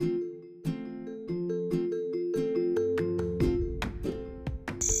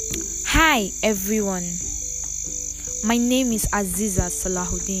Hi everyone, my name is Aziza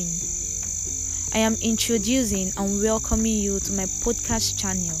Salahuddin. I am introducing and welcoming you to my podcast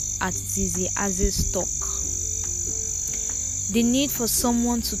channel at Zizi Aziz Talk. The need for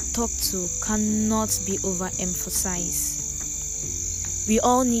someone to talk to cannot be overemphasized. We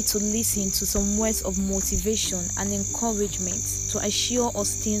all need to listen to some words of motivation and encouragement to assure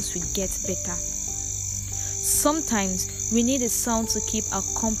us things will get better. Sometimes we need a sound to keep our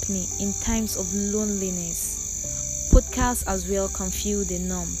company in times of loneliness. Podcasts as well can fill the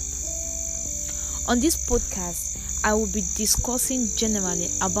norm. On this podcast, I will be discussing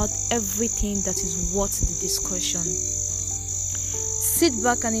generally about everything that is worth the discussion. Sit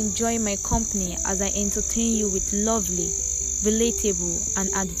back and enjoy my company as I entertain you with lovely, relatable, and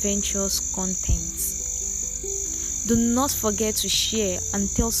adventurous content. Do not forget to share and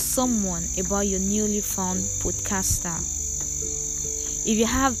tell someone about your newly found podcaster. If you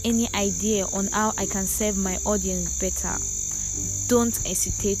have any idea on how I can serve my audience better, don't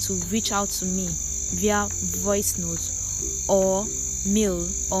hesitate to reach out to me via voice note or mail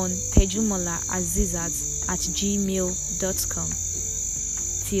on tejumolaazizat@gmail.com.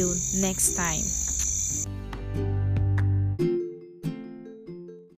 Till next time.